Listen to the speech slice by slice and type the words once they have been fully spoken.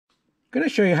going to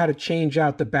show you how to change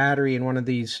out the battery in one of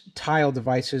these tile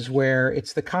devices where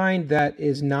it's the kind that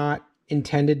is not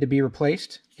intended to be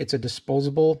replaced. It's a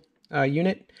disposable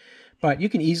unit, but you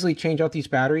can easily change out these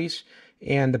batteries,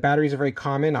 and the batteries are very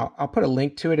common. I'll put a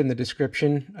link to it in the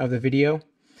description of the video.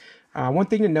 One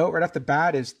thing to note right off the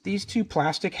bat is these two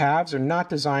plastic halves are not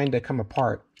designed to come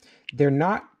apart. They're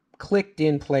not clicked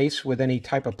in place with any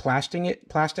type of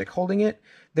plastic holding it.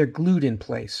 They're glued in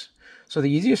place. So the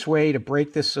easiest way to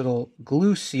break this little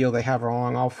glue seal they have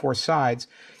along all four sides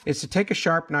is to take a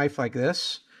sharp knife like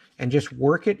this and just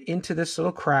work it into this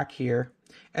little crack here,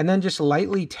 and then just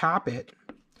lightly tap it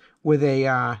with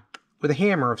a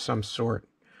hammer of some sort.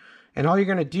 And all you're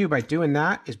going to do by doing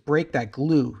that is break that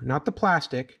glue, not the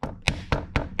plastic.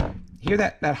 Hear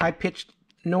that high-pitched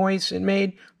noise it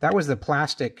made? That was the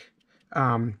plastic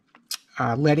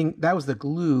that was the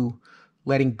glue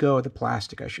letting go of the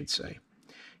plastic, I should say.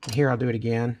 And here, I'll do it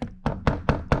again.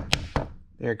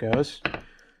 There it goes.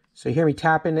 So you hear me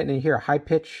tapping it and you hear a high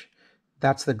pitch.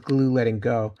 That's the glue letting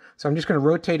go. So I'm just going to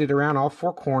rotate it around all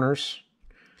four corners.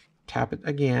 Tap it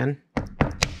again.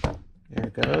 There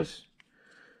it goes.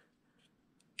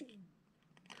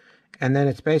 And then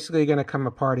it's basically going to come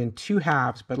apart in two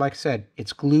halves. But like I said,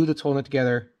 it's glue that's holding it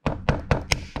together. There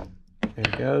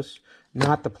it goes.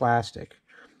 Not the plastic.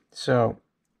 So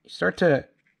you start to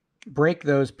break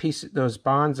those pieces, those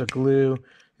bonds of glue,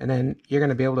 and then you're going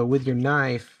to be able to, with your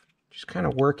knife, just kind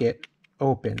of work it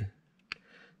open.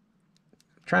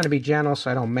 I'm trying to be gentle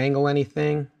so I don't mangle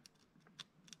anything.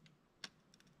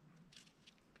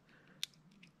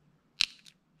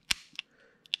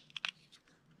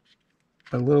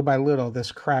 But little by little,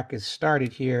 this crack is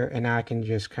started here, and now I can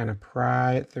just kind of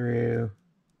pry it through.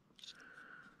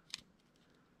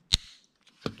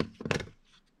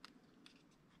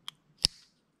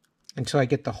 Until I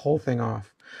get the whole thing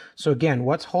off. So again,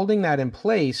 what's holding that in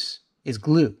place is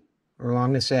glue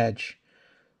along this edge.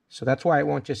 So that's why it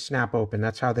won't just snap open.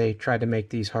 That's how they tried to make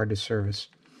these hard to service.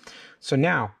 So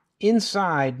now,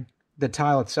 inside the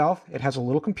tile itself, it has a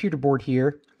little computer board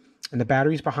here, and the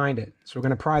battery's behind it. So we're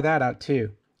going to pry that out too.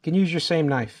 You can use your same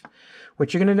knife.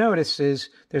 What you're going to notice is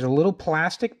there's a little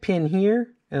plastic pin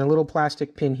here and a little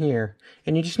plastic pin here,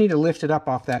 and you just need to lift it up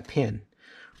off that pin.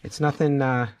 It's nothing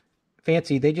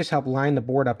fancy. They just help line the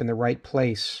board up in the right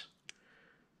place.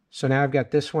 So now I've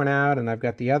got this one out and I've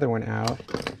got the other one out,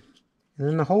 and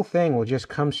then the whole thing will just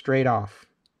come straight off.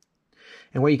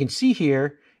 And what you can see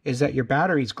here is that your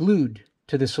battery's glued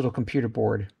to this little computer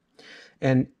board,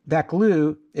 and that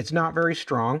glue, it's not very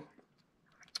strong,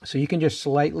 so you can just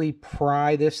slightly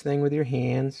pry this thing with your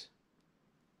hands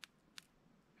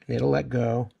and it'll let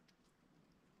go.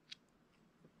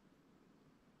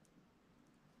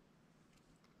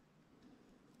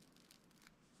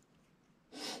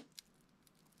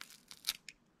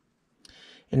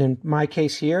 And in my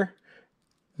case here,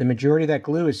 the majority of that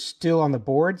glue is still on the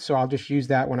board, so I'll just use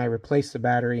that when I replace the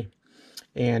battery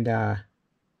and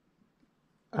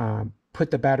put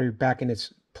the battery back in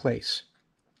its place.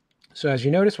 So as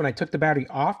you notice, when I took the battery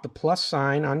off, the plus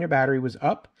sign on your battery was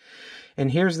up.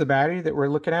 And here's the battery that we're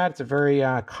looking at. It's a very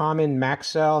common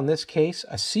Maxell, in this case,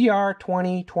 a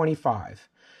CR2025.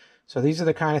 So these are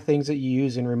the kind of things that you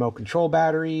use in remote control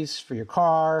batteries for your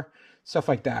car, stuff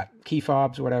like that, key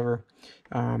fobs, whatever.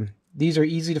 These are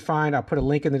easy to find. I'll put a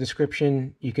link in the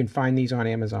description. You can find these on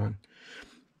Amazon.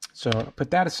 So I'll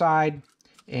put that aside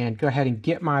and go ahead and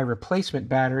get my replacement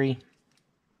battery.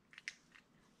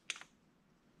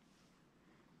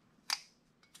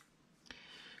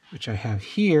 Which I have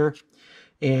here.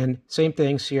 And same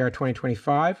thing,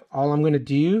 CR2025. All I'm going to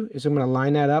do is I'm going to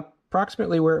line that up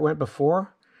approximately where it went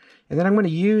before. And then I'm going to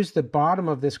use the bottom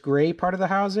of this gray part of the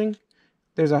housing.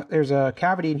 There's a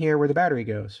cavity in here where the battery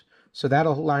goes. So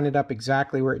that'll line it up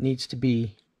exactly where it needs to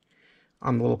be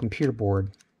on the little computer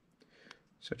board.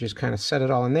 So just kind of set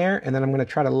it all in there, and then I'm going to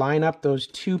try to line up those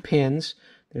two pins.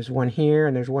 There's one here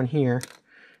and there's one here.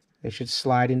 They should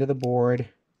slide into the board,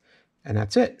 and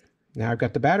that's it. Now I've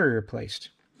got the battery replaced.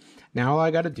 Now all I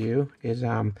got to do is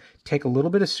take a little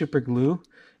bit of super glue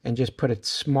and just put a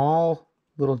small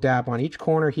little dab on each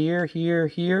corner here, here,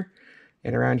 here,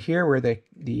 and around here where the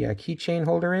keychain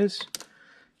holder is.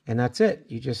 And that's it.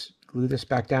 You just glue this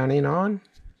back down in on.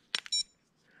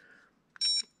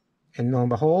 And lo and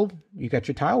behold, you got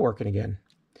your tile working again.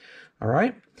 All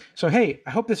right. So, hey,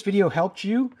 I hope this video helped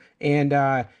you. And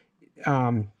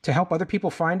to help other people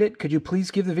find it, could you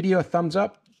please give the video a thumbs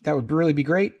up? That would really be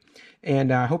great.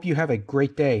 And I hope you have a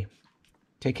great day.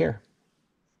 Take care.